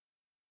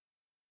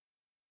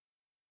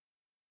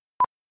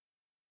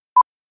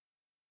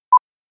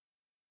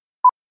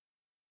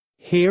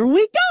Here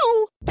we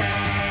go!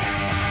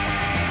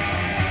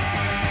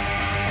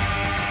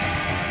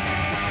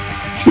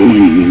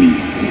 Join me.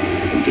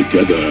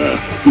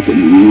 Together, we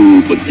can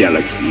rule the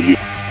galaxy.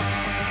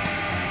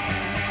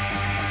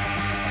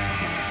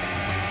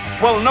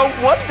 Well, no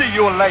wonder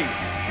you're late.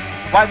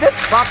 Why, this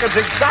clock is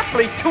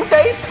exactly 2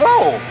 days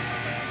slow.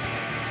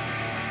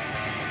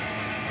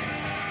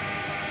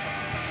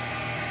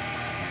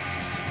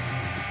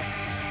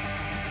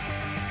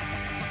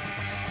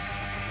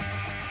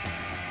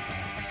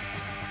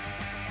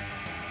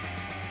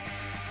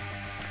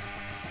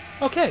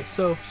 Okay,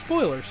 so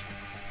spoilers.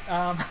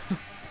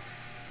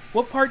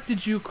 What part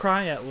did you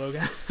cry at,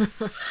 Logan?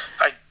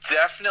 I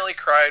definitely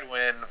cried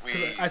when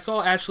we... I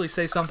saw Ashley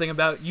say something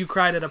about you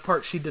cried at a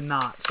part she did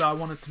not, so I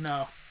wanted to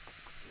know.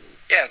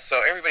 Yeah,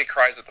 so everybody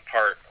cries at the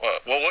part...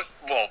 Well,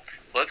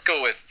 let's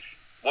go with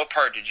what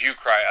part did you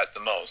cry at the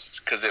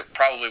most? Because it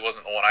probably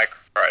wasn't the one I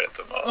cried at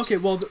the most. Okay,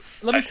 well,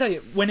 let me tell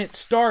you, when it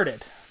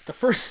started, the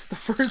first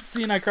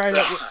scene I cried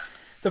at...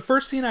 The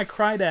first scene I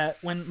cried at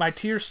when my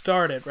tears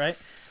started, right,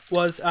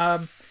 was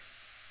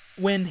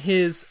when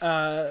his,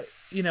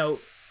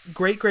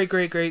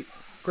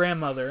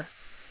 great-great-great-great-grandmother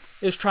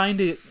is trying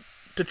to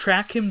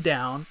track him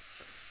down,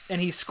 and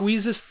he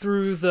squeezes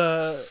through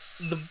the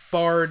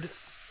barred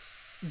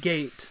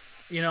gate,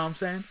 you know what I'm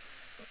saying?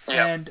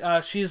 Yeah. And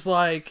she's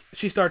like,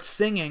 she starts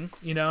singing,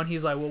 and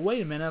he's like, well,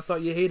 wait a minute, I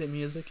thought you hated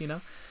music,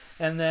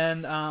 And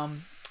then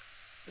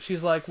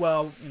she's like,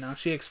 well,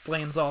 she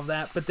explains all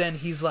that, but then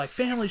he's like,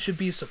 family should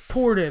be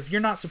supportive.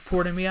 You're not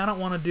supporting me. I don't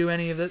want to do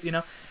any of it,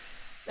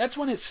 That's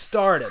when it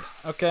started,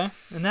 okay?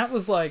 And that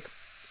was like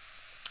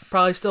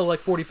probably still like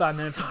 45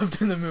 minutes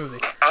left in the movie.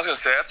 I was going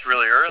to say, that's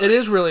really early. It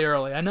is really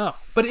early, I know.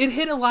 But it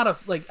hit a lot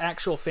of like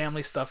actual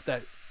family stuff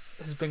that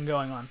has been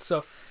going on.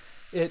 So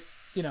it,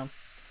 it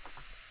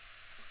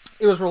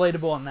was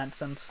relatable in that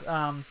sense.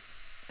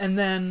 And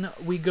then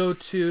we go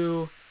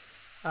to...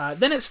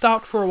 then it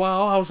stopped for a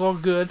while. I was all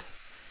good.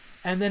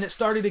 And then it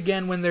started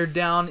again when they're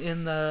down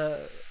in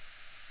the,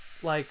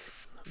 like,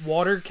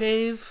 water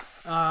cave,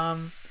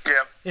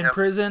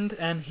 imprisoned,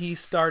 and he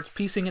starts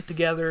piecing it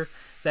together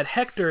that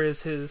Hector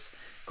is his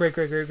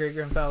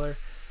great-great-great-great-grandfather,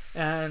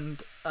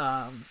 and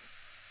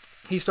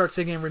he starts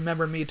singing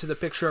Remember Me to the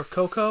picture of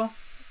Coco,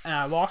 and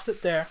I lost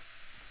it there.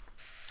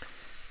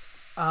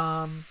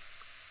 That's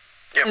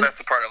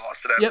the part I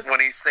lost it at, when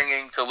he's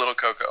singing to Little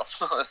Coco.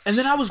 And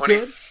then I was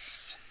good.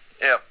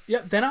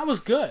 Yep, then I was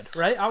good,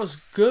 right? I was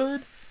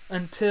good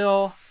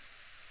until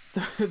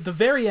the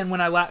very end when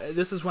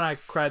this is when I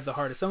cried the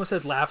hardest. I almost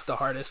said laughed the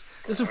hardest.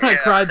 This is when I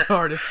cried the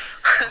hardest.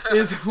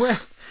 Is when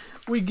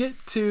we get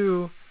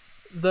to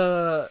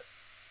the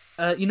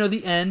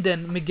the end,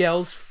 and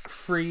Miguel's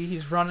free.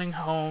 He's running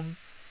home,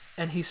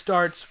 and he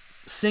starts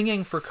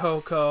singing for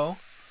Coco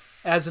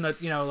as his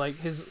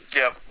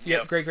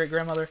great great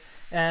grandmother,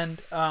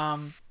 and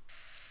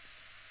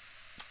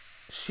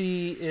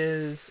she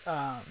is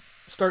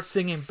starts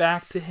singing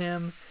back to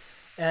him.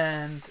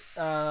 And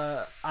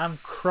I'm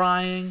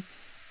crying,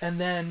 and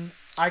then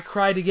I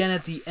cried again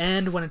at the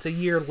end when it's a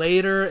year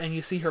later, and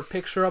you see her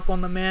picture up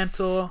on the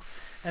mantle,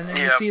 and then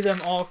you see them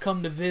all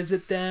come to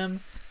visit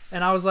them,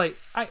 and I was like,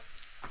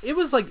 it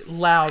was like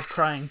loud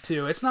crying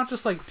too. It's not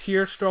just like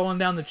tears strolling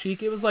down the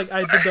cheek. It was like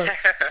I did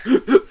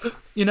the,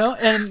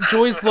 and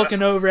Joy's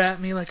looking over at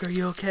me like, "Are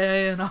you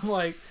okay?" And I'm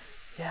like,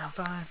 "Yeah, I'm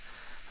fine."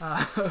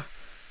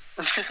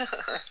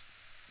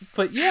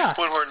 But yeah.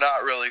 When we're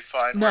not really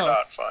fine, we're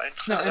not fine.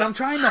 No, and I'm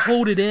trying to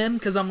hold it in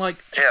because I'm like,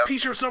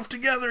 piece yourself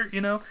together,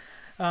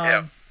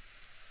 Because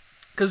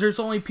there's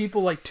only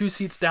people like 2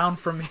 seats down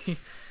from me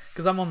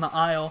because I'm on the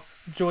aisle.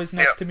 Joy's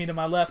next to me to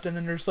my left, and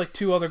then there's like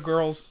 2 other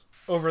girls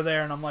over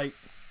there, and I'm like,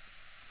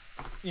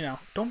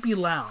 don't be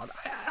loud.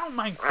 I don't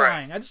mind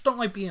crying. Right. I just don't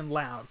like being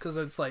loud because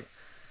it's like,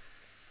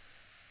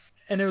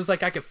 and it was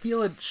like I could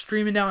feel it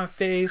streaming down my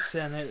face,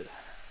 and it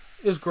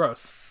was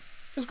gross.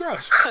 It was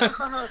gross.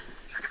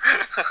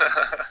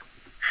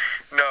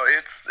 No,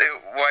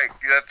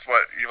 that's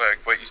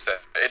what you said.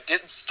 It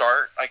didn't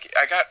start like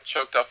I got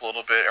choked up a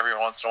little bit every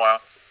once in a while.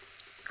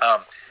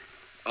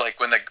 Like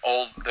when the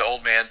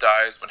old man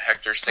dies when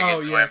Hector's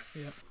singing to him,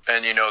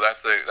 and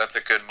that's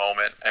a good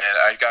moment. And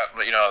I got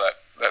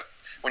that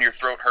when your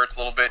throat hurts a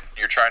little bit,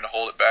 you're trying to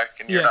hold it back,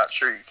 and you're not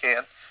sure you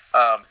can.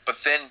 But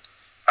then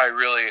I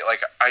really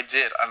I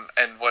did,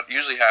 and what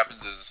usually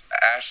happens is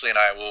Ashley and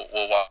I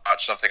will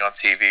watch something on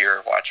TV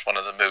or watch one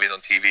of the movies on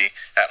TV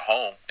at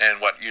home,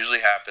 and what usually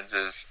happens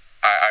is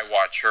I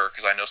watch her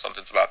because I know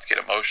something's about to get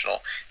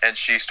emotional, and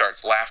she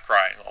starts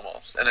crying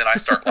almost, and then I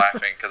start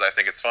laughing because I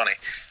think it's funny.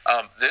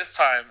 This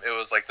time it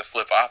was like the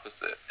flip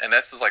opposite, and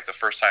this is like the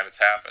first time it's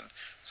happened.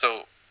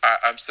 So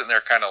I'm sitting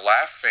there kind of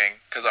laughing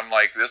because I'm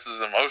like, this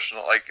is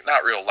emotional, like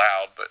not real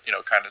loud, but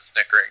kind of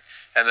snickering,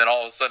 and then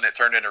all of a sudden it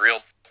turned into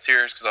real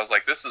tears because I was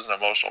like, this is an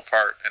emotional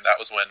part, and that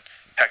was when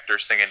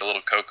Hector's singing to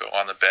Little Coco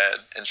on the bed,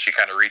 and she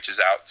kind of reaches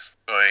out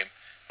to him,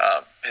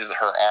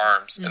 her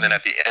arms, and then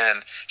at the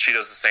end she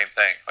does the same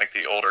thing, like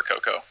the older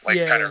Coco,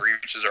 kind of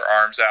reaches her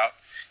arms out,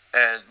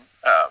 and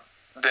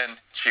then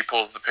she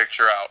pulls the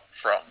picture out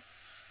from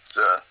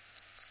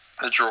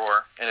the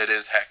drawer, and it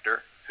is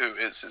Hector, who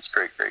is his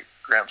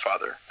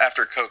great-great-grandfather.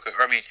 After Coco,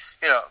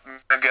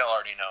 Miguel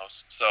already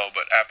knows,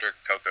 but after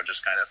Coco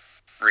just kind of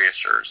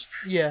reassures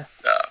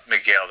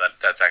Miguel that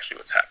that's actually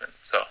what's happened.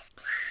 So,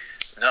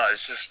 no,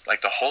 it's just,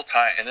 like, the whole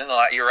time, and then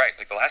you're right,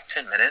 like, the last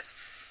 10 minutes,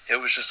 it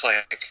was just,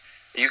 like,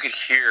 you could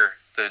hear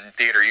the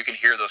theater, you can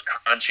hear those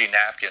crunchy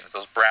napkins,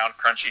 those brown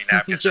crunchy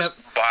napkins just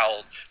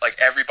piled, like,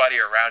 everybody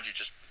around you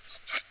just,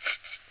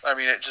 I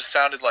mean, it just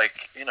sounded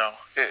like,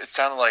 it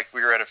sounded like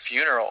we were at a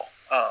funeral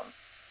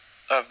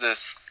of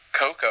this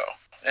Coco,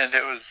 and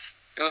it was,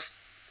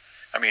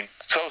 I mean,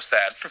 so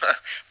sad,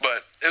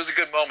 but it was a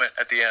good moment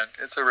at the end.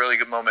 It's a really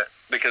good moment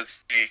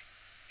because he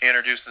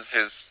introduces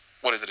his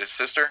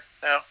sister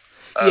now?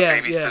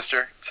 Baby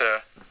sister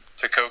to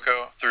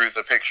Coco through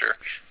the picture,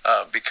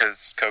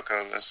 because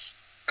Coco has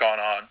gone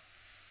on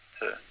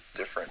to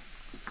different.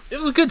 It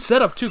was a good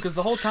setup too, because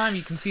the whole time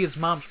you can see his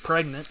mom's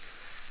pregnant,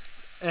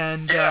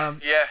 and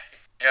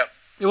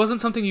it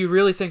wasn't something you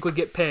really think would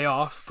get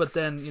payoff, but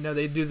then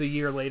they do the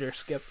year later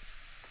skip,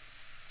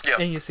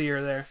 and you see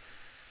her there.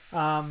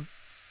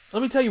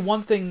 Let me tell you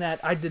one thing that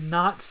I did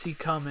not see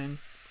coming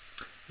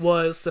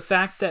was the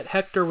fact that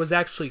Hector was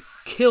actually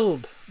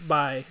killed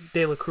by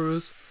De La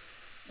Cruz.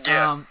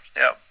 Yes.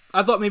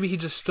 I thought maybe he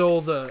just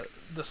stole the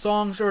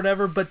songs or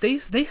whatever, but they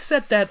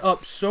set that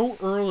up so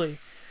early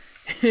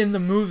in the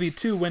movie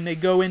too, when they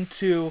go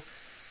into,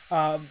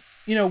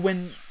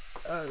 when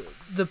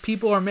the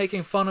people are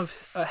making fun of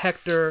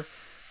Hector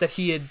that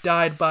he had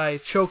died by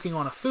choking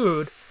on a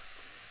food,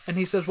 and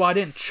he says, well, I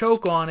didn't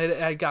choke on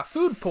it, I got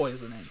food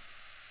poisoning.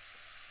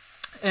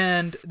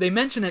 And they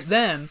mention it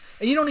then,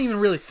 and you don't even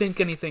really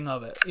think anything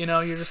of it.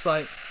 You're just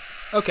like,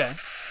 okay,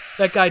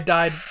 that guy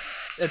died,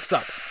 it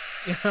sucks.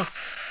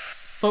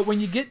 But when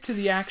you get to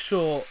the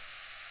actual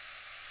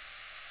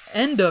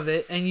end of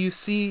it, and you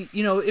see,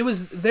 it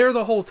was there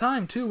the whole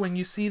time too. When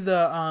you see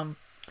the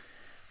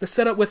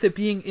setup with it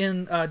being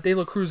in De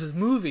La Cruz's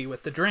movie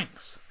with the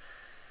drinks,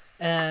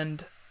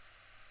 and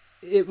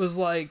it was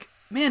like,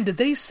 man, did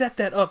they set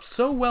that up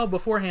so well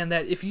beforehand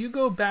that if you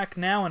go back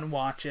now and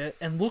watch it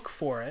and look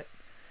for it,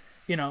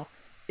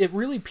 it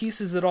really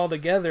pieces it all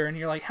together, and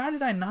you're like, how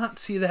did I not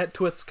see that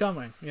twist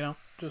coming?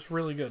 Just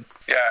really good.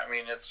 Yeah, I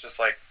mean, it's just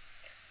like,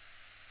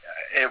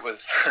 it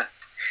was,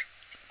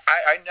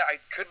 I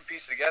couldn't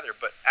piece it together,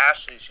 but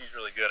Ashley, she's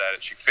really good at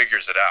it. She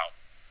figures it out.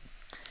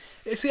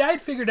 See, I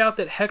had figured out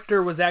that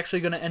Hector was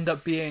actually going to end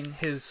up being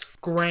his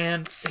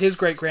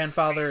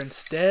great-grandfather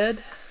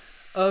instead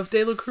of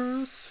De La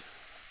Cruz.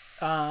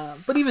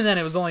 But even then,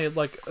 it was only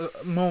like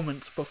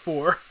moments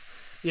before,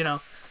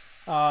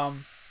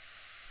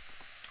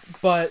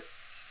 But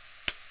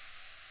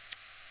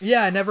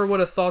yeah, I never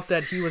would have thought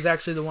that he was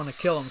actually the one to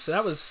kill him. So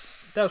that was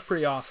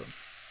pretty awesome.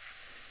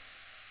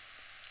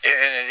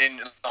 And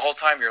the whole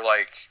time you're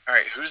like, all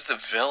right, who's the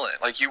villain?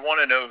 Like, you want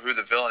to know who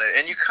the villain is,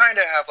 and you kind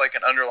of have like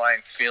an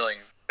underlying feeling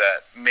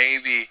that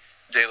maybe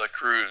De La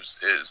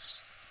Cruz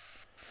is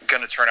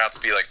going to turn out to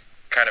be like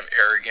kind of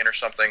arrogant or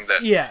something.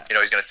 That he's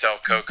going to tell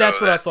Coco.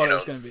 That's what I thought it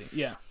was going to be.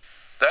 Yeah,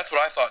 that's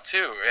what I thought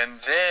too. And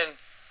then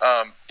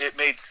it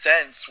made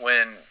sense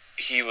when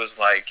he was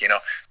like, you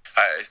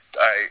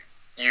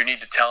need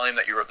to tell him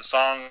that you wrote the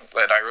song,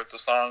 that I wrote the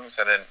songs,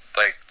 and then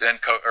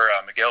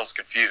Miguel's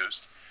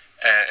confused,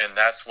 and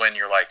that's when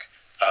you're like,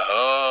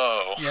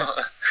 oh,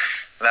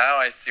 now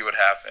I see what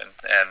happened,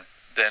 and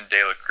then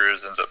De La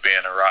Cruz ends up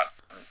being a rotten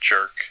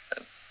jerk,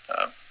 and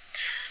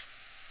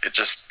it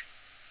just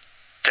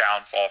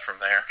downfall from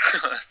there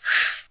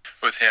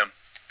with him.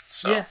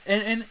 So. Yeah,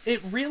 and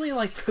it really,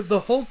 like, the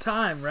whole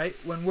time, right,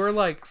 when we're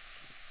like,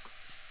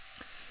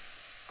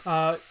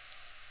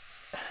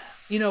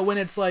 when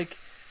it's like,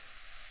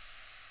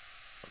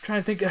 I'm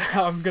trying to think of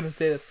how I'm going to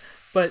say this,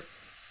 but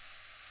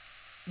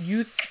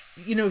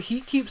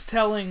he keeps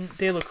telling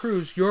De La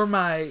Cruz, you're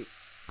my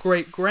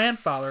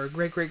great-grandfather,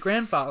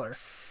 great-great-grandfather,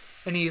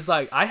 and he's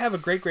like, I have a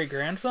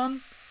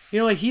great-great-grandson?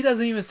 He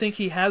doesn't even think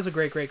he has a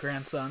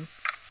great-great-grandson,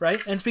 right?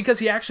 And it's because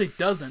he actually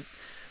doesn't,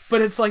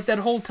 but it's like that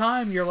whole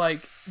time, you're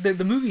like, the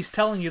movie's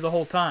telling you the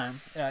whole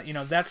time,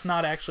 that's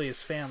not actually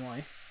his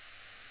family,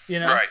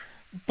 Right.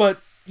 But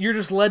you're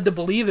just led to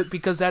believe it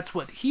because that's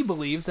what he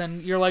believes,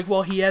 and you're like,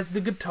 well, he has the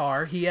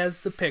guitar, he has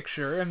the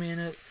picture. I mean,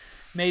 it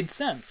made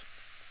sense.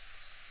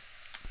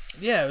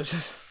 Yeah, it was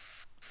just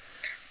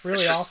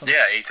really awesome.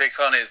 Yeah, he takes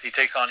on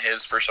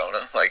his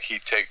persona. Like, you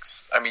think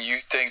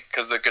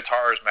because the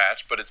guitars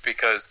match, but it's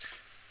because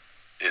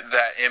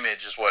that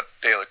image is what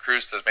De La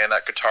Cruz says, man,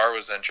 that guitar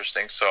was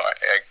interesting, so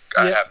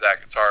I have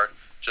that guitar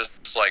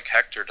just like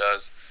Hector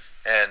does.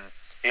 And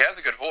he has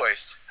a good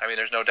voice. I mean,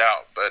 there's no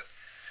doubt, but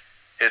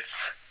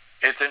it's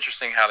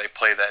interesting how they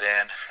play that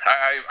in.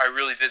 I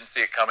really didn't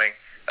see it coming.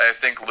 I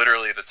think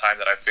literally the time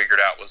that I figured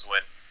out was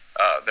when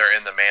they're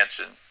in the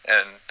mansion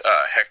and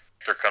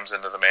Hector comes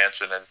into the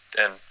mansion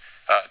and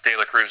De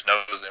La Cruz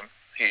knows him.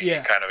 He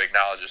kind of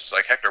acknowledges,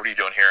 like, Hector, what are you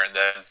doing here? And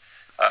then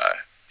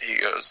he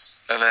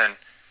goes, and then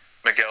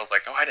Miguel's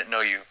like, oh, I didn't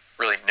know you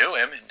really knew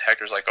him. And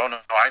Hector's like, oh, no,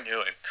 I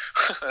knew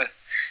him.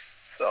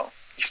 So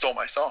he stole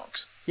my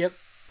songs. Yep.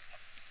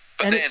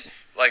 But And then,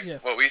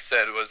 what we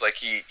said was like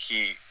he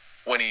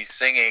when he's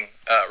singing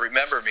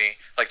 "Remember Me,"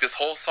 like this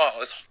whole song,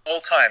 this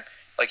whole time,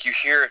 like you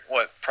hear it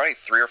probably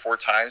 3 or 4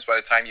 times by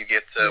the time you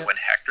get to when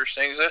Hector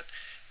sings it,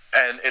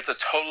 and it's a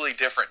totally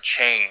different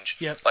change.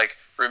 Yep. Like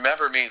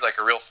 "Remember Me" is like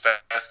a real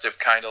festive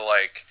kind of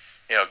like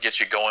get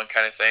you going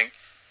kind of thing.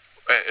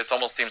 It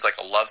almost seems like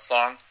a love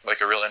song,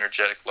 like a real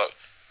energetic love.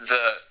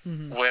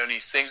 When he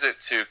sings it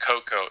to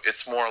Coco,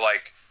 it's more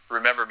like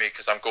 "Remember Me"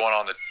 because I'm going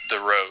on the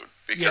road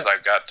because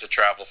I've got to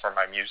travel for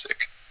my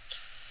music.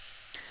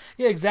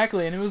 Yeah,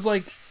 exactly. And it was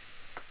like,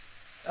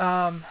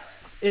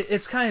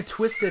 it's kind of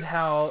twisted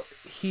how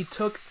he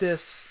took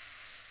this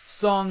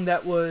song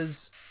that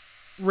was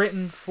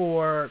written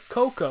for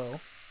Coco,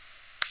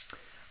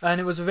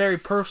 and it was a very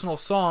personal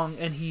song,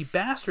 and he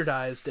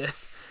bastardized it,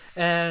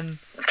 and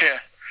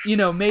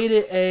made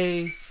it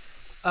a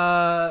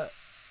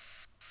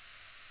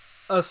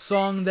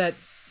song that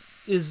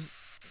is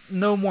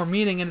no more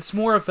meaning, and it's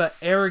more of an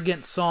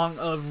arrogant song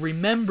of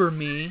 "Remember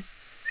Me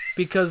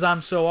because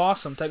I'm so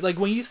awesome" type. Like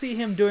when you see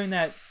him doing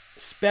that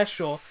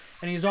special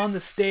and he's on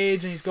the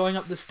stage and he's going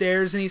up the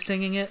stairs and he's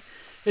singing it,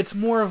 it's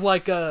more of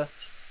like a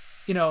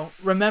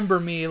 "Remember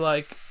Me,"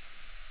 like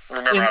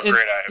remember how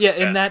great I am. Yeah,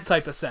 in that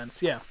type of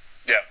sense. Yeah.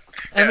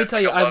 And let me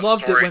tell you, I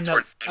loved it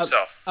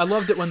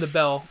when the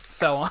bell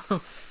fell on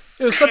him.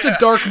 It was such a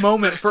dark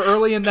moment for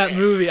early in that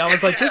movie. I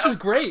was like, this is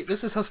great.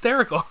 This is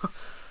hysterical.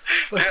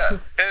 And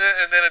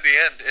then at the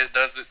end, it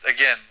does it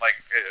again. Like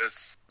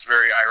it's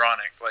very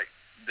ironic. Like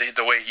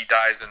the way he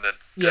dies in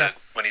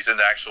when he's in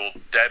the actual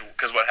dead.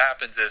 Because what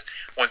happens is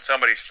when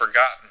somebody's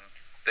forgotten,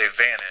 they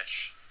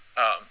vanish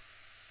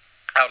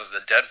out of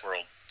the dead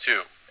world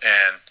too.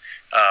 And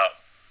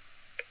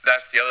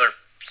that's the other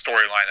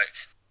storyline. Like,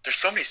 there's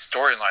so many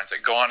storylines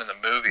that go on in the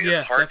movie.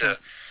 It's hard to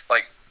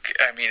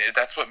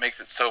that's what makes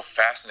it so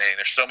fascinating.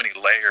 There's so many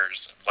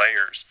layers and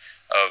layers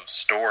of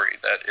story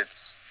that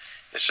it's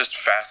just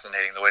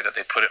fascinating the way that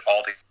they put it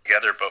all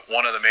together. But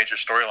one of the major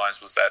storylines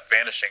was that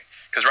vanishing,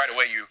 because right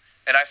away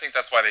and I think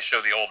that's why they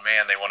show the old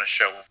man. They want to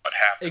show what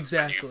happens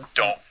when you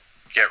don't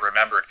get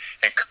remembered.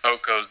 And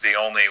Coco's the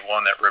only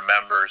one that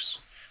remembers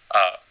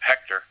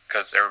Hector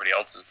because everybody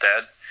else is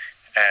dead.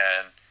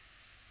 And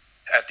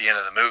at the end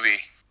of the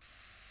movie,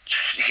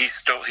 he's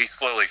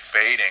slowly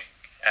fading,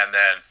 and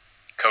then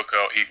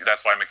Coco.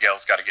 That's why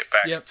Miguel's got to get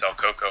back and tell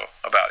Coco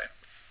about him.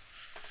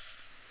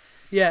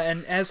 Yeah,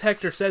 and as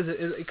Hector says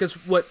it, because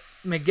what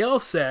Miguel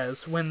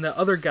says when the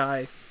other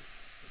guy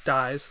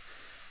dies,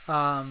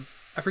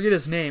 I forget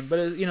his name,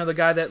 but the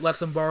guy that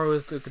lets him borrow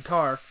the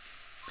guitar,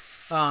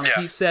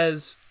 he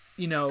says,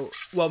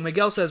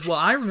 Miguel says, well,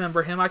 I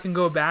remember him, I can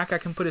go back, I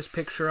can put his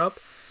picture up,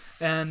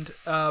 and,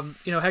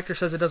 Hector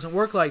says it doesn't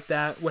work like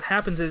that. What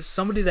happens is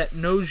somebody that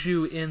knows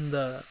you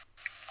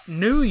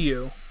knew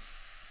you,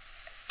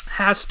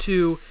 has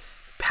to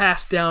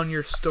pass down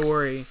your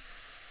story,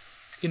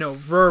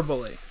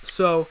 verbally.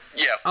 So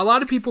a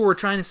lot of people were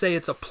trying to say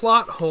it's a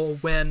plot hole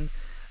when,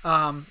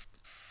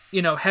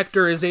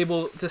 Hector is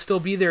able to still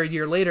be there a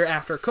year later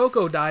after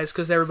Coco dies,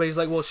 because everybody's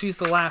like, well, she's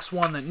the last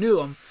one that knew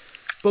him.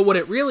 But what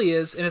it really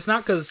is, and it's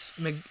not because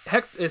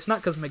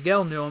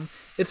Miguel knew him,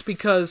 it's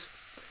because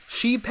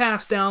she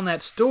passed down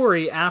that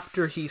story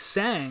after he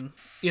sang.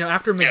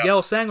 After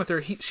Miguel sang with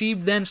her, she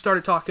then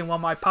started talking, well,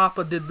 my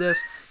papa did this,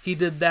 he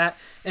did that,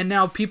 and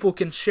now people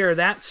can share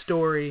that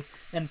story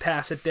and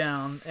pass it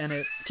down, and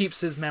it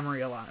keeps his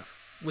memory alive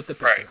with the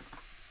picture. Right.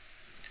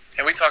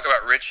 And we talk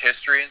about rich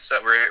history and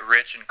stuff, we're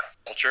rich in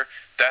culture.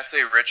 That's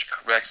a rich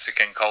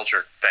Mexican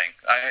culture thing.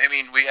 I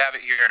mean, we have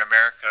it here in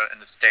America, in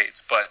the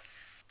States, but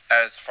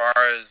as far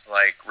as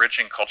like rich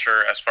in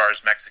culture, as far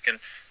as Mexican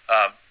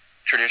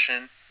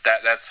tradition,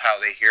 that's how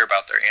they hear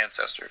about their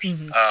ancestors,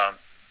 and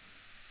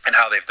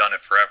how they've done it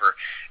forever.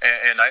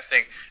 And I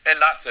think, and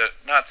not to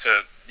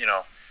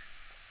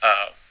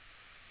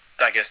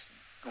I guess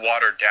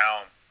water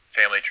down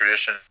family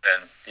tradition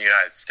in the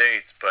United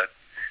States, but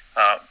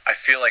I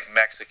feel like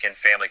Mexican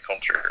family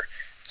culture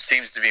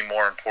seems to be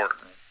more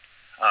important.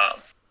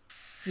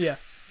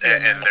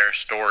 And their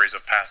stories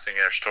of passing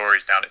their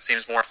stories down, it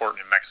seems more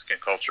important in Mexican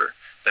culture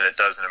than it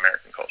does in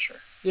American culture.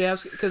 Yeah,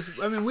 because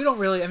we don't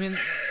really.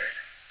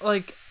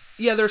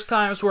 There's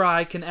times where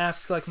I can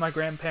ask like my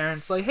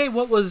grandparents, like, hey,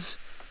 what was,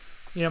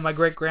 my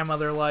great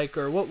grandmother like,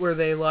 or what were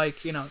they like,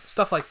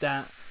 stuff like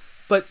that.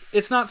 But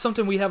it's not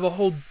something we have a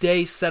whole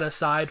day set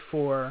aside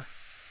for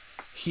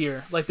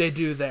here, like they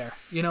do there,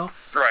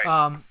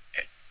 Right.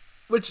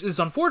 Which is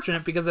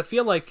unfortunate because I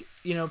feel like,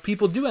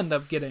 people do end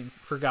up getting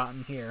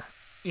forgotten here,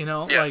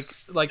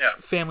 Yes.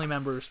 family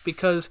members.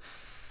 Because,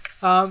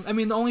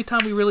 the only time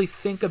we really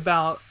think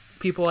about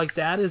people like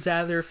that is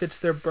either if it's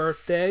their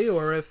birthday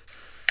or if,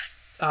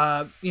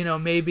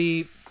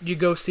 maybe you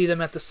go see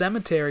them at the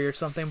cemetery or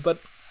something. But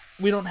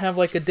we don't have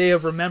like a day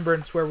of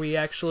remembrance where we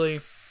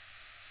actually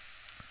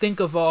think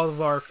of all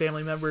of our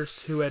family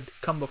members who had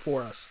come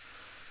before us.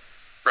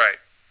 Right.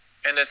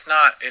 And it's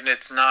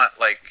not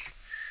like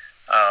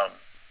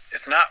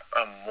it's not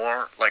a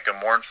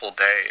mournful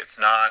day. It's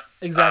not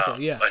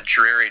Exactly, yeah. a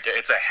dreary day.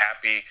 It's a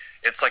happy.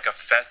 It's like a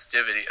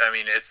festivity. I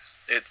mean,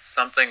 it's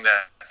something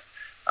that's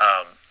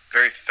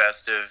very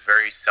festive,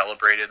 very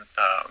celebrated.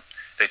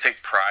 They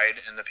take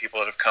pride in the people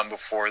that have come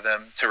before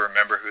them to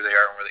remember who they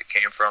are and where they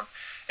came from.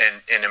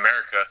 And in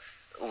America,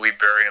 we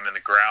bury them in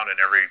the ground, and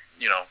every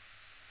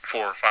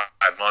 4 or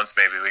 5 months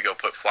maybe we go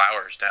put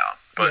flowers down.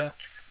 But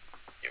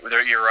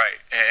you're right,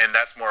 and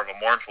that's more of a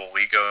mournful.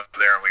 We go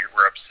there and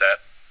we're upset.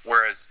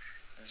 Whereas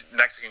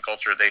Mexican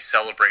culture, they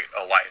celebrate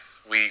a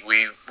life. We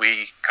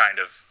kind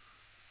of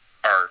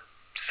are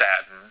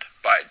saddened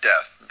by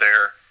death.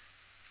 They're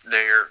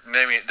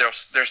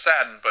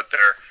saddened, but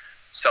they're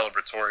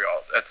celebratory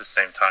all at the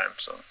same time.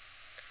 So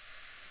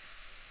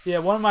yeah,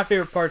 one of my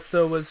favorite parts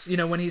though was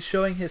when he's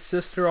showing his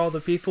sister all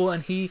the people,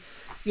 and he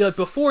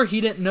before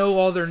he didn't know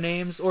all their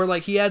names, or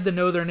like he had to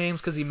know their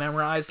names because he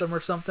memorized them or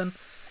something.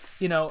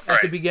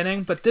 At the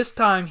beginning, but this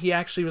time he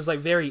actually was like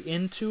very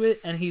into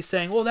it, and he's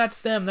saying, well, that's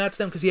them,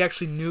 because he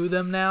actually knew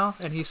them now,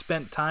 and he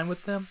spent time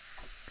with them.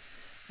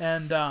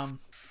 And,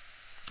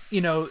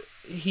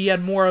 he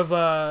had more of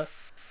a,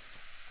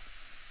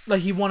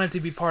 like, he wanted to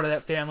be part of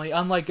that family,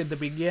 unlike at the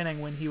beginning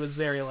when he was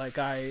very like,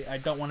 I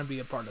don't want to be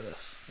a part of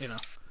this,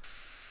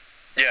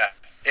 Yeah,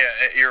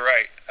 you're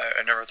right.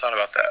 I never thought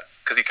about that,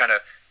 because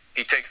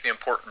he takes the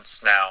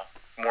importance now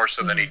more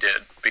so than he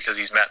did, because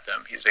he's met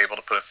them. He's able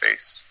to put a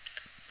face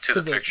to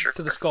the picture.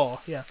 To the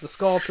skull, yeah. The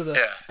skull to the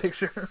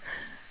picture.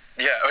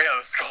 Yeah,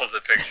 the skull to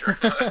the picture.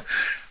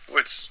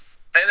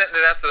 And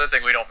that's the other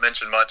thing we don't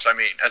mention much. I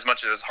mean, as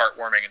much as it's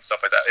heartwarming and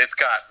stuff like that, it's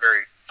got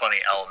very funny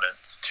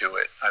elements to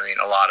it. I mean,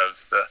 a lot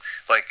of the,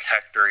 like,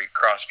 Hector, he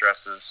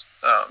cross-dresses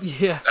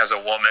as a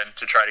woman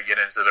to try to get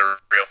into the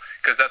real,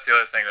 because that's the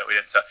other thing that we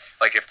didn't tell.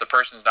 Like, if the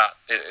person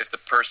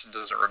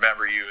doesn't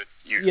remember you,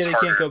 it's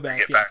harder to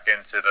get back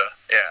into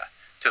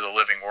the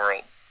living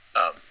world.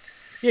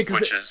 Yeah,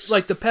 because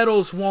like the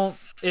pedals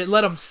it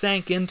let him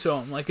sank into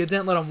him. Like it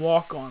didn't let him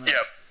walk on it.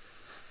 Yep.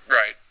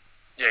 Right.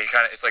 Yeah,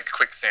 it's like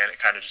quicksand. It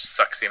kind of just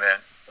sucks him in.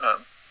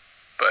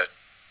 But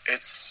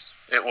it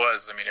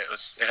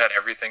had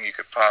everything you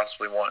could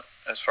possibly want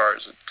as far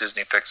as a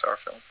Disney Pixar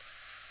film.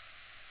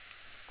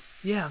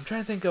 Yeah, I'm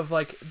trying to think of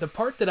like the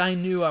part that I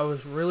knew I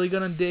was really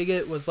gonna dig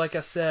it was, like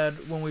I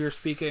said when we were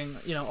speaking,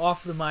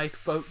 off the mic,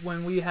 but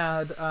when we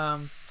had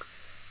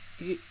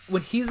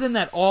when he's in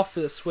that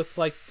office with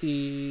like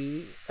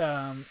the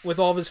with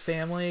all of his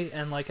family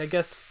and like I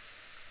guess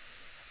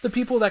the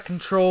people that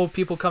control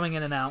people coming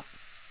in and out.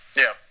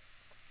 Yeah.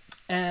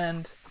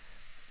 And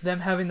them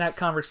having that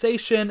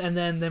conversation, and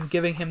then them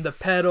giving him the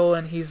pedal,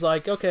 and he's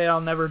like, okay,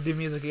 I'll never do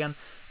music again.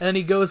 And then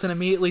he goes and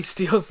immediately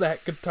steals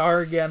that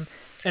guitar again,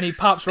 and he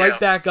pops right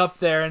back up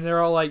there, and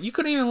they're all like, you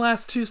couldn't even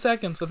last 2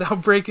 seconds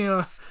without breaking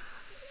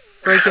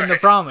the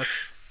promise.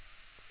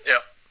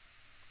 Yep.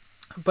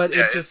 But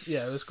it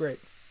was great.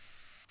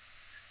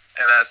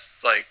 And that's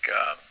like,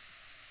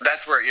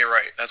 that's where you're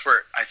right. That's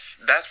where I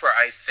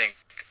think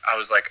I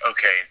was like,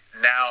 okay,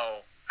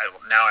 now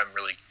I'm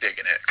really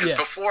digging it. Because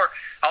before,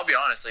 I'll be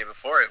honest,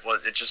 before it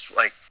just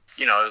like,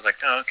 it was like,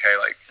 oh, okay,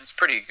 like it's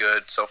pretty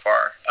good so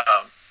far.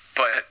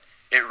 But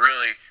it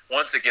really,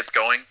 once it gets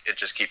going, it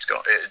just keeps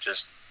going. It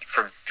just,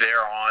 from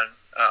there on,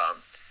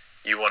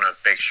 you want to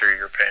make sure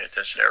you're paying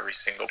attention to every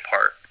single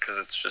part, because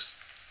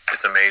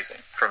it's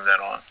amazing from then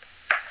on.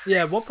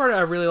 Yeah, one part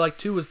I really liked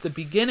too was the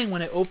beginning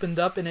when it opened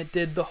up and it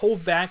did the whole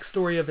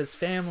backstory of his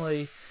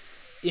family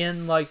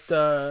in like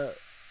the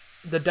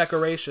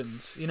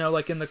decorations,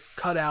 like in the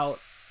cutout.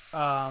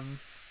 I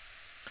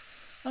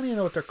don't even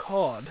know what they're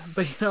called,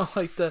 but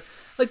like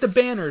the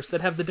banners that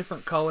have the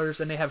different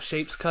colors and they have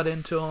shapes cut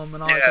into them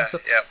and all that kind of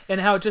stuff. Yeah.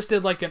 And how it just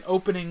did like an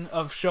opening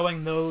of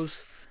showing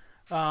those,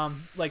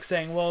 like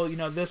saying, well,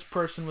 this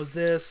person was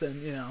this,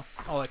 and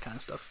all that kind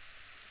of stuff.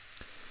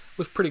 It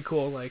was pretty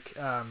cool. Like.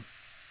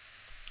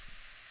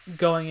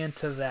 Going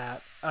into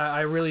that,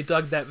 I really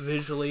dug that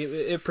visually.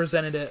 It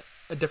presented it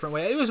a different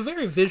way. It was a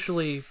very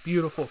visually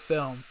beautiful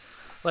film.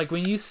 Like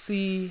when you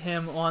see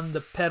him on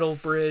the pedal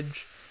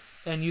bridge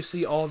and you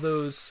see all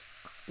those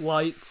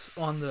lights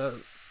on the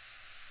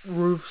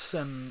roofs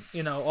and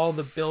all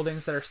the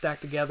buildings that are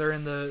stacked together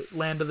in the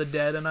Land of the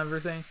Dead and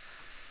everything,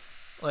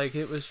 like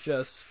it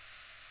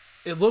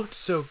looked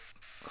so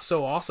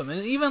awesome.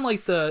 And even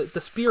like the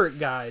spirit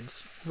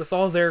guides with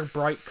all their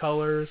bright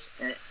colors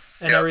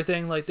and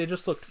everything, like they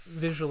just looked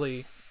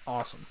visually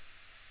awesome.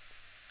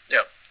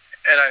 Yep.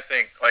 And I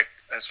think, like,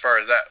 as far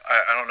as that,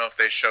 I don't know if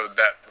they showed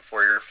that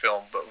before your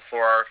film, but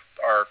before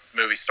our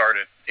movie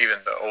started, even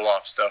the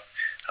Olaf stuff,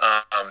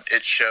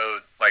 it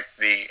showed like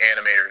the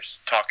animators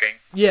talking,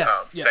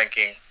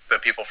 thanking the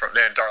people from.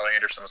 And Darla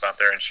Anderson was out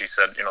there, and she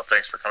said,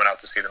 thanks for coming out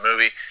to see the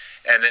movie.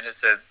 And then it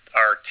said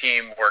our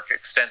team worked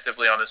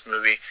extensively on this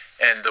movie,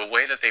 and the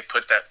way that they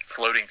put that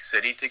floating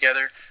city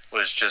together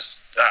was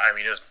just,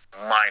 it was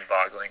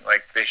mind-boggling.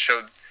 Like they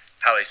showed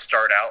how they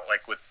start out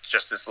like with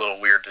just this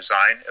little weird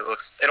design.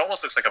 It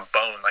almost looks like a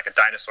bone, like a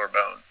dinosaur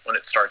bone when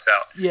it starts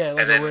out. Yeah,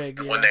 like and then a rig.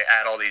 Yeah. When they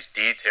add all these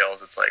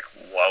details, it's like,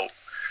 whoa.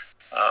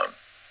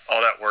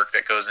 all that work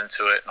that goes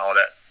into it and all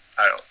that.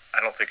 I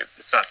don't think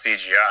it's not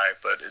CGI,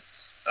 but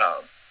it's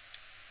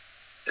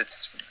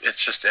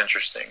just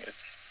interesting.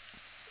 It's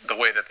the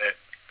way that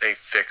they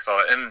fix all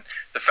it, and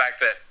the fact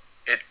that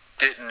it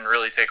didn't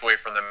really take away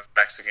from the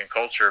Mexican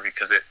culture,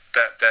 because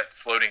that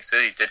floating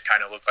city did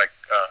kind of look like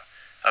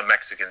a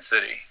Mexican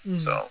city. Mm-hmm.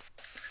 So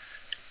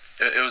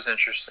it was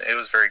interesting. It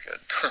was very good.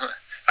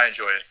 I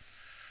enjoyed it.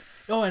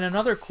 Oh, and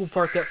another cool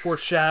part that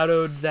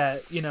foreshadowed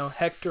that,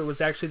 Hector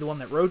was actually the one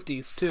that wrote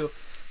these too,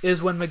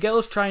 is when Miguel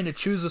is trying to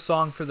choose a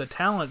song for the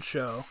talent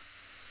show,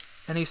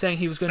 and he's saying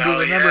he was going to do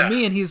Remember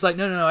Me, and he's like,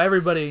 no,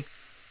 everybody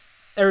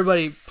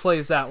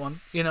plays that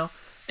one,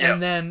 Yep.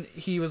 And then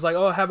he was like,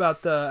 oh, how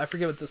about I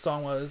forget what the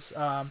song was,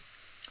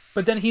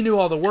 but then he knew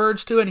all the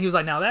words to it, and he was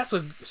like, now that's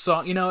a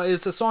song,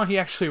 it's a song he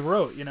actually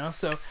wrote,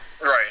 so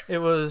right. It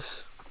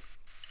was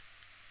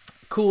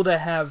cool to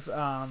have,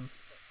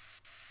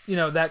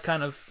 that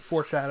kind of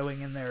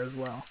foreshadowing in there as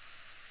well.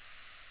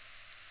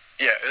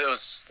 Yeah, it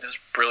was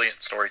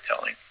brilliant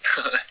storytelling.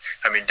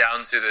 I mean,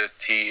 down to the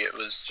T, it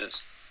was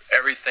just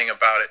everything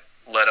about it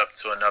led up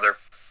to another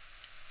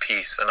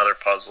piece, another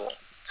puzzle,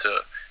 to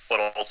what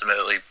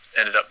ultimately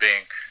ended up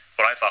being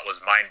what I thought was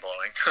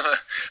mind-blowing.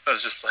 I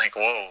was just like,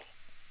 whoa.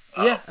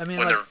 Yeah, I mean,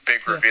 when the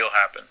big reveal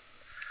happened.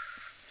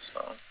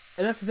 So.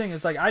 And that's the thing,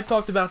 it's like, I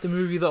talked about the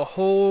movie the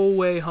whole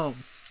way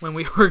home when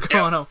we were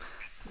going home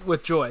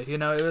with Joy. It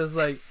was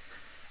like,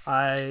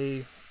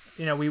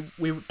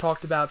 we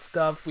talked about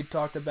stuff, we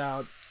talked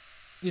about,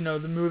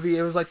 the movie.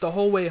 It was like the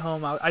whole way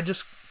home, and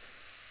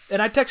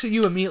I texted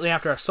you immediately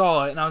after I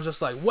saw it, and I was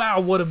just like, wow,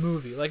 what a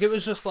movie. Like, it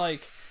was just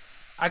like,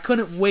 I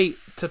couldn't wait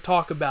to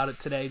talk about it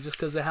today just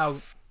because of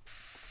how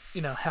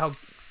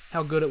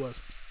good it was.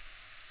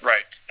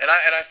 Right. And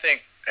I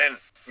think, and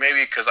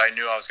maybe because I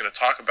knew I was going to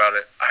talk about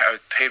it, I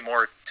paid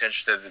more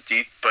attention to the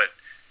deep, but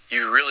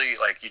you really,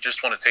 you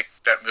just want to take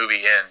that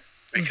movie in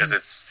because mm-hmm.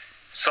 it's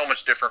so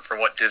much different from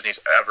what Disney's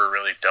ever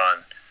really done.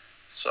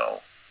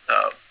 So,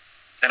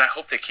 and I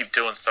hope they keep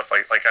doing stuff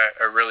like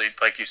I really,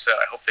 like you said,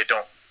 I hope they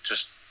don't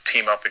just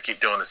team up and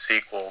keep doing the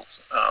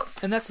sequels.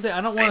 And that's the thing.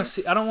 I don't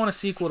want a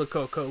sequel to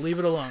Coco. Leave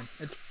it alone.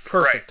 It's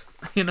perfect.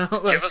 Right.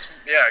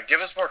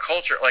 Give us more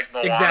culture. Like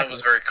Moana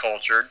was very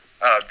cultured.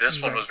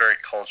 This one was very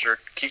cultured.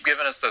 Keep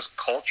giving us those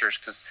cultures,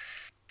 because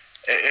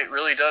it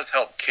really does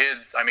help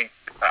kids. I mean,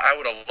 I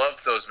would have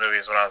loved those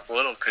movies when I was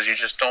little, because you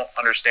just don't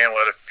understand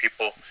what other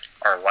people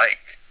are like,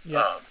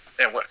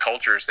 and what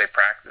cultures they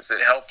practice.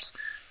 It helps,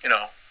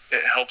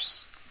 it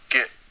helps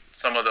get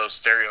some of those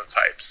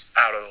stereotypes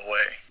out of the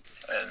way,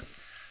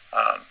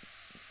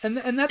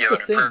 and that's the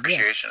thing.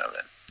 Appreciation of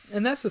it.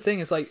 And that's the thing.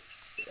 Is like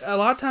a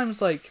lot of times,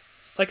 like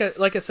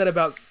I said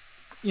about,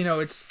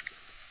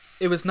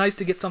 it was nice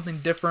to get something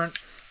different.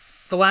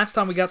 The last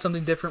time we got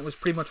something different was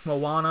pretty much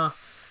Moana,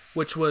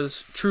 which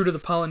was true to the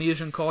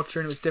Polynesian culture,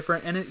 and it was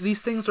different. And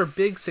these things are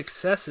big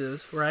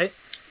successes, right?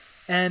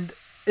 And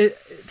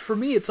for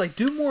me, it's like,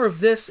 do more of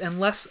this and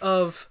less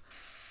of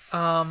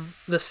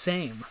the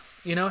same.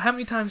 How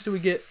many times do we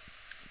get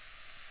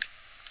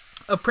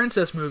a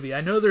princess movie? I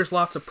know there's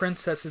lots of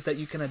princesses that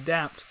you can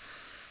adapt,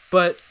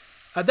 but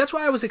that's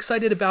why I was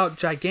excited about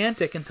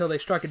Gigantic until they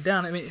struck it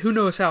down. I mean, who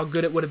knows how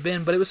good it would have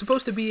been, but it was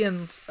supposed to be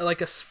in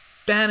like a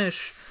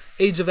Spanish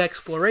Age of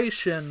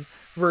Exploration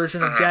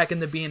version of Jack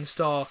and the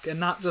Beanstalk, and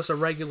not just a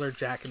regular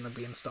Jack and the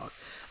Beanstalk.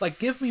 Like,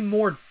 give me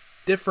more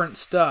different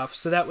stuff,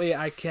 so that way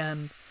I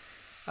can,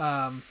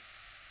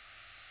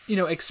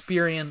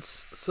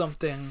 experience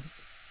something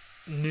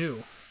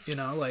new.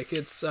 Like,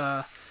 it's,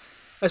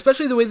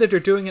 especially the way that they're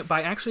doing it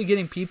by actually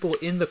getting people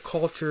in the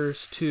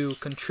cultures to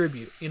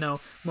contribute.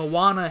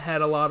 Moana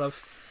had a lot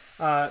of,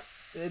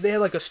 they had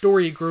like a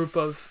story group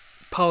of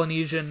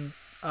Polynesian,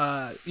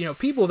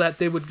 people that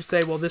they would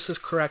say, well, this is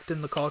correct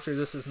in the culture,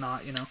 this is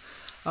not,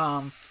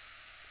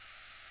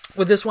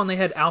 With this one, they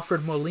had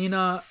Alfred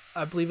Molina,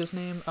 I believe his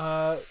name,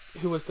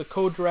 who was the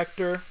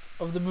co-director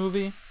of the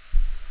movie,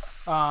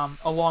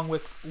 along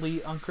with Lee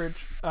Unkrich.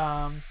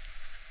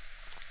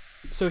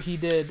 So he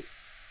did...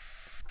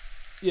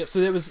 Yeah,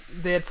 so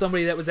they had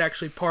somebody that was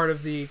actually part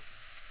of the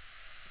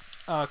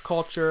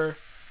culture.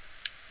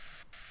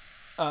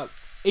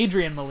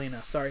 Adrian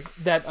Molina, sorry,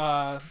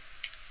 that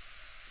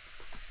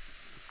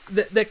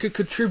could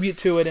contribute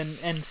to it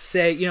and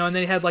say, and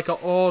they had like an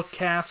all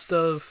cast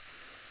of,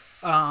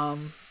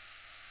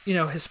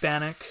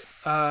 Hispanic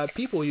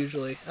people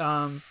usually.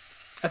 I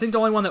think the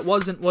only one that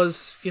wasn't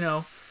was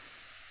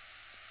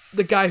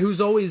the guy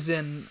who's always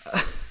in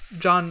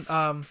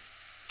John.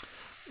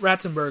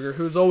 Ratzenberger,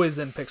 who's always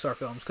in Pixar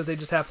films, because they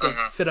just have to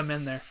fit him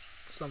in there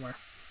somewhere.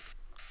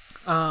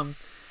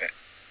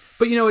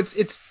 But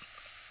it's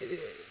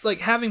like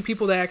having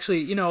people that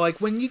actually, like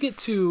when you get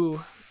to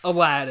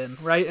Aladdin,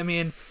 right? I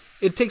mean,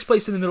 it takes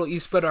place in the Middle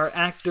East, but our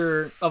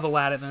actor of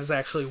Aladdin is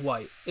actually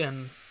white,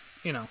 and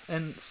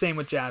and same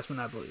with Jasmine,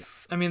 I believe.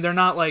 I mean, they're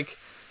not like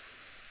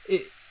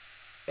it.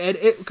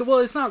 Well,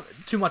 it's not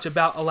too much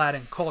about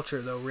Aladdin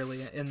culture though,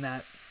 really, in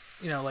that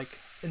like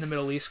in the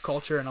Middle East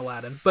culture and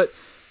Aladdin, but.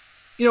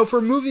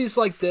 for movies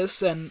like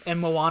this and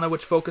Moana,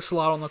 which focus a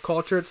lot on the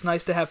culture, it's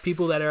nice to have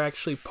people that are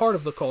actually part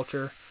of the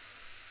culture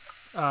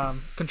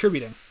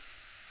contributing.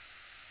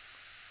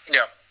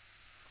 Yeah.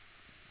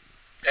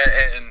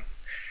 And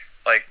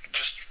like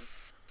just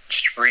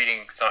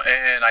reading some,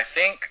 and I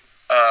think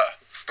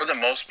for the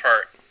most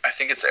part, I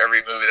think it's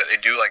every movie that they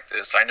do like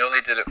this. I know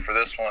they did it for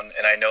this one,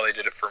 and I know they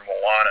did it for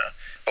Moana.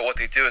 But what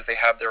they do is they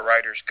have their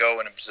writers go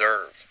and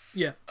observe.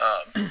 Yeah.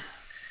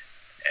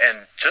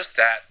 And just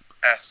that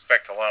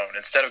aspect alone,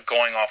 instead of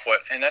going off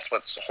and that's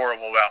what's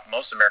horrible about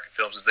most American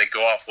films, is they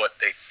go off what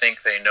they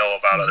think they know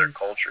about other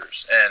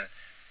cultures, and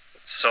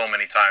so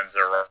many times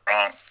they're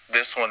wrong.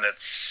 This one,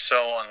 that's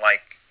so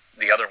unlike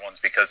the other ones,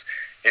 because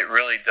it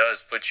really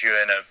does put you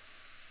in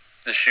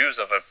the shoes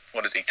of a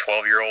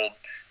 12-year-old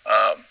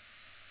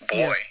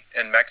boy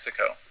in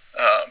Mexico,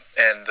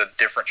 and the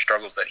different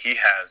struggles that he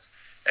has,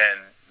 and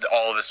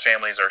all of his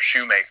families are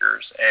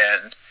shoemakers,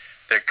 and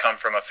they come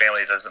from a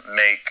family that doesn't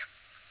make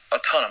a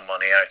ton of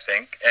money, I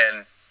think,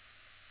 and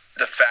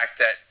the fact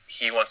that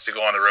he wants to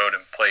go on the road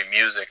and play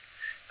music,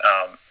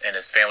 and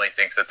his family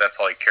thinks that that's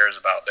all he cares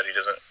about, that he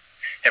doesn't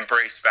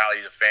embrace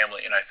value of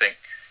family. And I think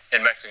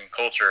in Mexican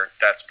culture,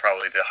 that's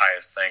probably the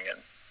highest thing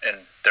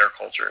in their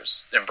culture,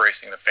 is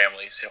embracing the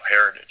family's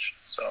heritage.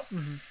 So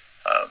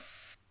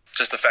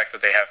just the fact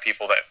that they have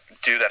people that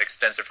do that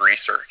extensive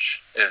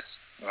research is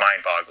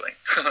mind-boggling.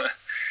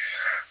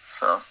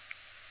 So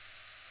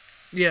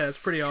yeah, it's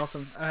pretty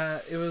awesome.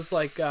 It was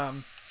like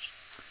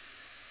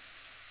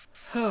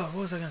what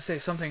was I gonna say?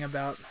 Something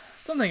about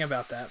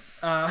that.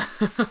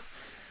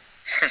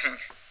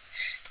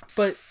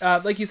 But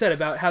like you said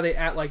about how they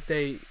act like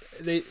we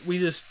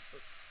just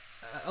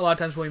a lot of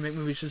times when we make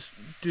movies just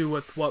do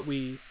with what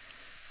we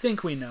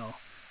think we know,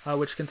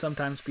 which can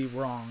sometimes be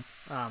wrong.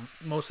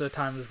 Most of the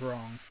time is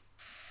wrong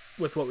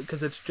with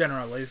because it's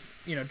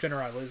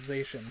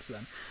generalizations.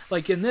 Then,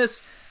 like in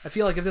this, I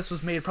feel like if this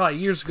was made probably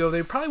years ago,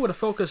 they probably would have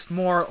focused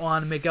more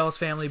on Miguel's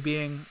family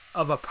being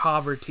of a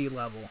poverty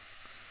level,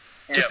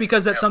 just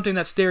because that's something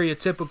that's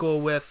stereotypical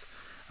with,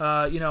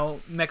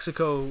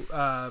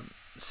 Mexico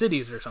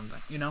cities or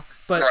something,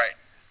 But right.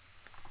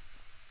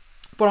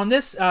 But on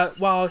this,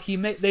 while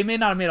they may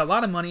not have made a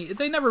lot of money,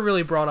 they never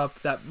really brought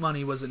up that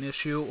money was an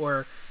issue,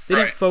 or they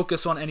didn't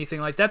focus on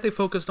anything like that. They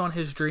focused on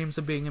his dreams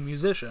of being a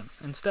musician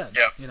instead.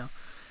 Yeah.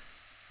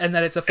 And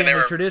that it's a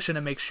family tradition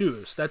to make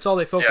shoes. That's all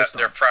they focused on.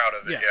 Yeah, they're proud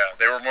of it. Yeah,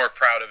 they were more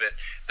proud of it.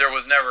 There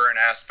was never an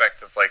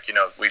aspect of like,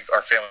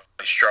 our family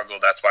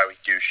struggled, that's why we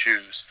do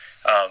shoes.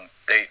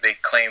 They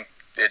claim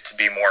it to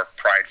be more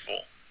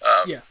prideful.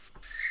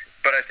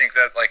 But I think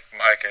that, like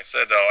I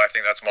said, though, I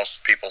think that's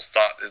most people's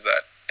thought is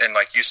that, and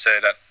like you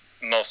said, that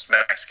most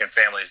Mexican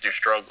families do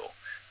struggle.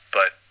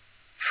 But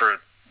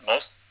for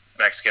most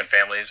Mexican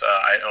families,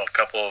 I know a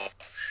couple of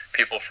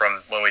people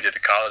from when we did the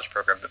college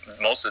program,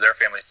 most of their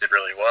families did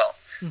really well.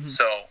 Mm-hmm.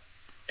 So,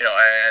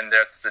 and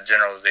that's the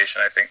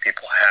generalization I think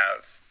people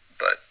have.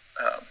 But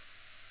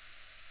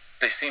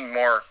they seem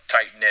more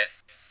tight-knit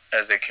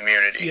as a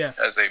community,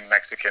 as a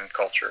Mexican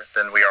culture,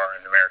 than we are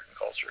in American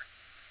culture.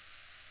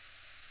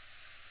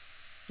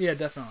 Yeah,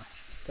 definitely.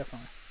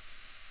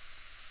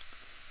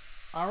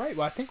 All right,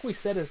 well, I think we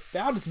said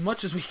about as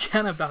much as we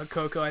can about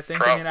Coco, I think.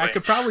 Probably. I mean, I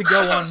could probably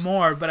go on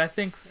more, but I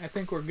think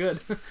we're good.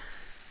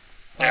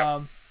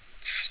 Yeah.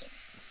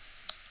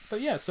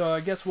 But yeah, so I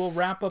guess we'll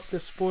wrap up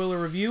this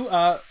spoiler review.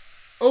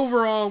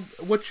 Overall,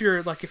 what's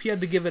your, like, if you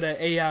had to give it an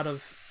A out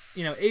of,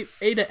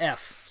 A to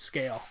F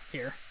scale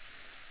here?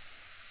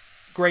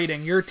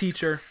 Grading, you're a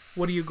teacher.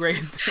 What do you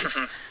grade this?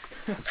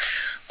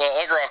 Well,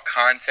 overall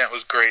content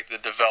was great. The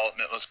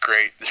development was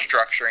great. The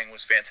structuring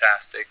was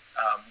fantastic.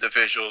 The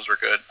visuals were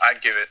good.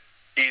 I'd give it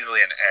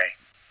easily an A.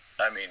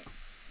 I mean,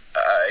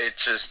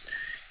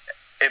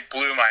 it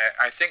blew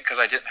I think because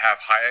I didn't have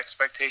high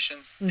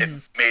expectations, it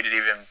made it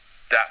even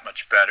that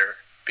much better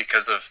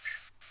because of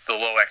the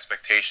low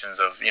expectations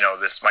of,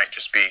 this might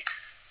just be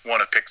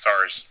one of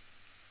Pixar's,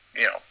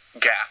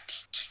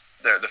 gaps.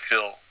 The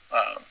fill,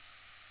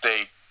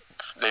 they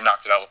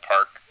knocked it out of the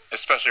park,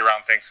 especially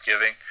around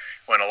Thanksgiving,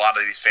 when a lot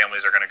of these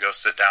families are going to go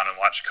sit down and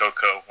watch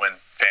Coco when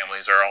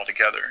families are all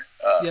together.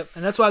 Yep,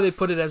 and that's why they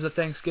put it as a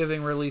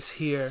Thanksgiving release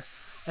here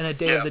and a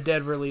Day of the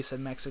Dead release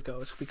in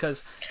Mexico. It's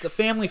because it's a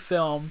family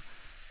film,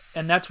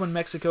 and that's when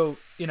Mexico,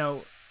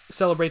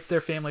 celebrates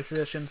their family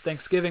traditions.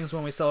 Thanksgiving is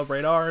when we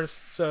celebrate ours,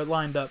 so it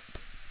lined up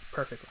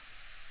perfectly.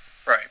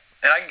 Right.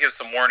 And I can give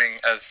some warning,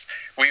 as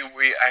we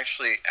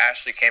Ashley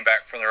came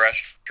back from the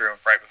restroom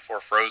right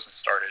before Frozen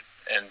started,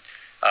 and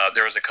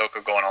there was a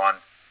Coco going on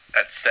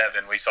at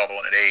 7. We saw the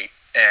one at 8,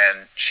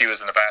 and she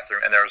was in the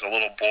bathroom, and there was a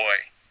little boy.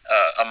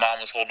 A mom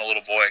was holding a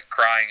little boy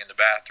crying in the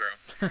bathroom,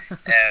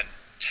 and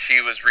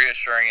she was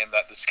reassuring him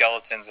that the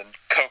skeletons in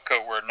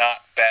Coco were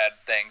not bad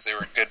things; they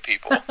were good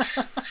people.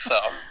 So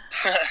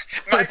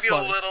it might be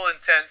funny. A little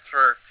intense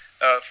for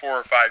a 4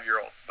 or 5 year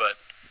old, but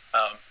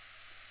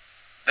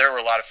there were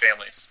a lot of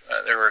families.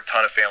 There were a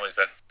ton of families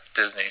at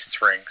Disney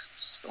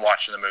Springs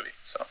watching the movie.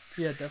 So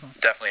yeah,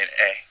 definitely an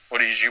A.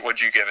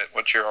 What'd you give it?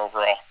 What's your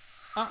overall?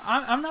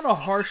 I'm not a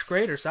harsh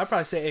grader, so I'd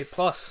probably say A+.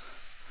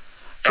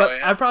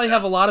 But I probably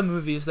have a lot of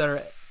movies that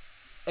are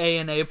A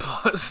and A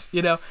plus.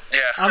 You know, Yeah.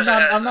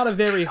 I'm not a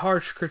very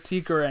harsh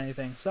critique or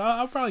anything, so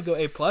I'll probably go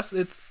A plus.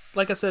 It's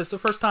like I said, it's the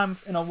first time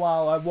in a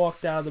while I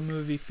walked out of the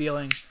movie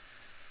feeling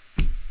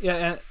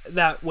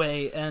that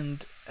way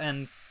and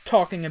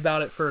talking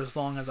about it for as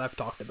long as I've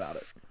talked about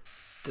it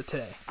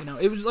today. You know,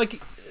 it was like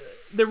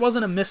there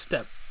wasn't a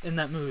misstep in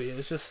that movie. It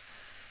was just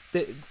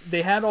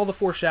they had all the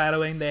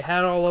foreshadowing, they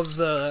had all of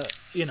the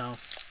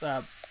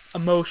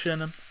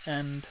emotion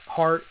and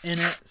heart in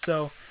it.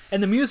 So,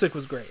 and the music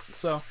was great.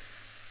 So,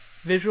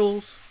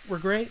 visuals were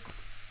great.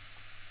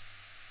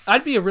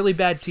 I'd be a really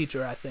bad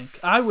teacher, I think.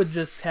 I would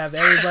just have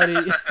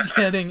everybody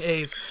getting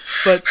A's.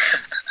 But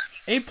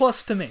A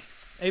plus to me.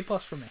 A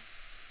plus for me.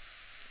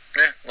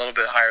 Yeah, a little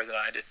bit higher than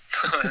I did.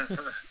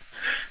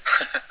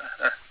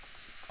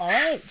 All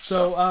right,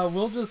 so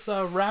we'll just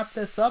wrap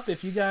this up.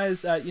 If you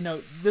guys,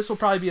 this will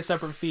probably be a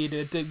separate feed.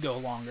 It did go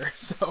longer,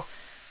 so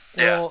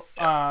we'll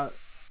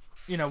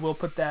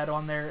put that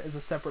on there as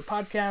a separate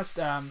podcast.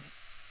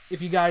 If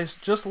you guys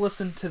just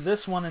listen to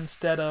this one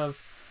instead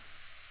of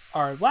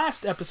our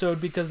last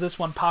episode, because this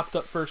one popped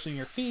up first in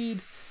your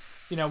feed,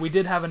 we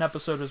did have an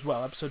episode as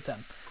well, episode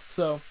 10.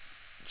 So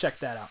check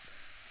that out.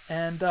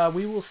 And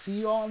we will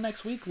see you all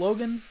next week.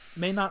 Logan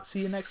may not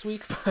see you next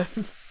week, but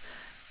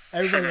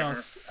everybody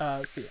else,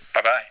 see you.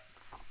 Bye-bye.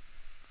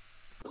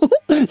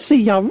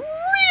 See ya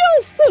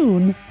real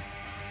soon.